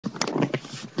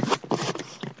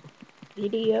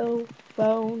video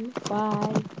phone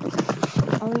by,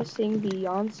 I'm gonna sing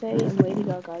Beyonce and Lady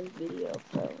Gaga's video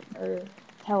phone, or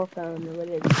telephone, or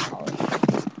whatever you call it.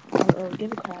 I'll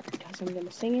give a crap because I'm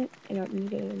gonna sing it and I'm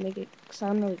gonna make it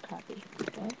sound really crappy.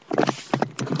 Okay?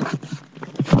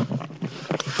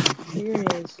 Here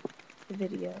is the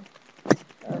video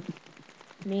of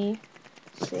me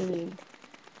singing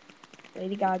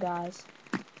Lady Gaga's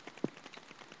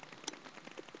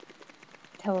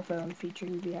telephone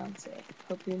featuring Beyonce.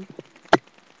 Hope you.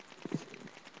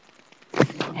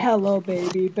 Hello,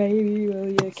 baby, baby, will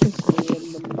you kiss me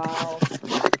in the mouth?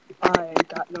 I ain't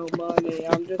got no money,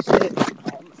 I'm just sitting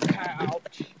on the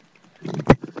couch,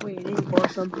 waiting for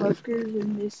some hookers,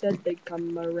 and they said they'd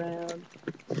come around,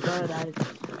 but I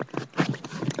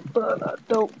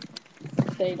don't.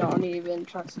 They don't even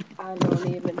trust. I don't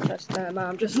even trust them.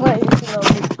 I'm just laying here on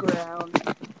the ground.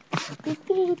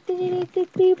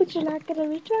 But you're not gonna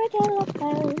reach my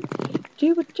telephone.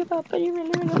 Do what you want, but you really,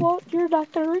 really won't. You're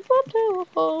not gonna reach my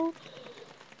telephone.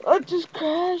 I just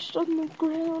crashed on the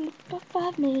ground about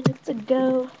 5 minutes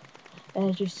ago.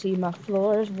 As you see, my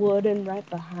floor is wooden right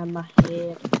behind my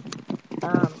head.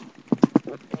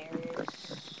 There's.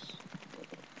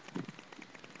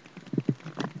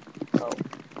 Oh.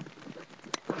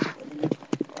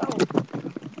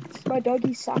 It's my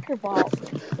doggy's soccer ball.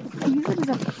 I use it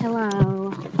as a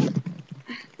pillow.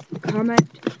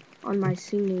 Comment on my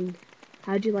singing.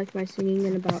 How'd you like my singing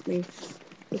and about me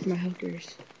with my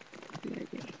hookers?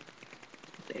 Like me.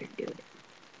 Better do it.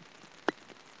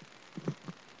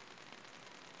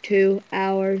 2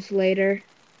 hours later.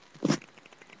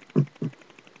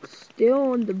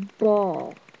 Still on the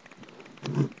ball.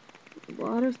 A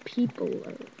lot of people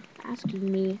are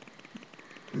asking me,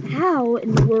 how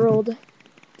in the world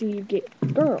do you get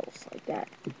girls like that?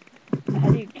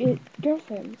 How do you get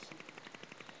girlfriends?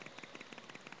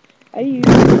 I use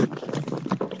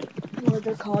what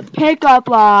they're called pickup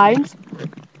lines.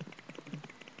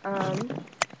 I'll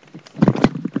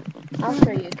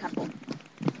show you a couple.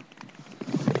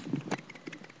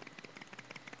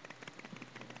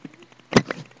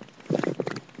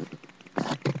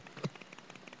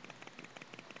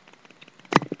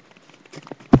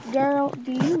 Girl,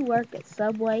 do you work at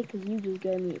Subway? Because you just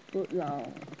gave me a foot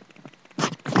long.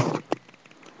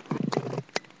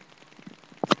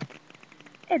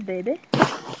 Hey, baby.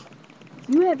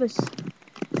 You have a...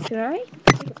 Can I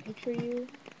take a picture of you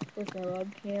with my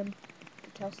webcam and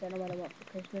tell Santa what I want for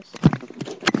Christmas?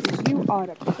 Because you are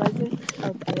the present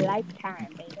of a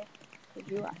lifetime, baby.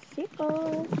 Because you are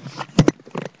simple.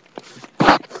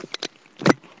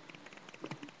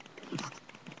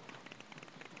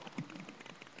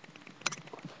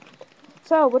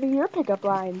 So, what are your pickup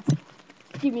lines?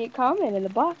 Give me a comment in the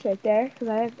box right there,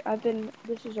 because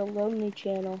this is a lonely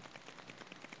channel.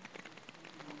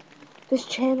 This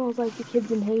channel is like the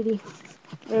kids in Haiti.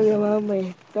 Really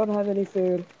lonely. Don't have any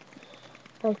food.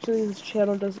 Actually, this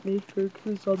channel doesn't need food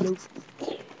because it's on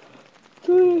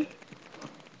the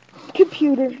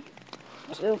computer.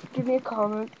 So, give me a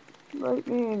comment. Write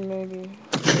me in, maybe.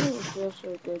 It was just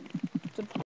so good.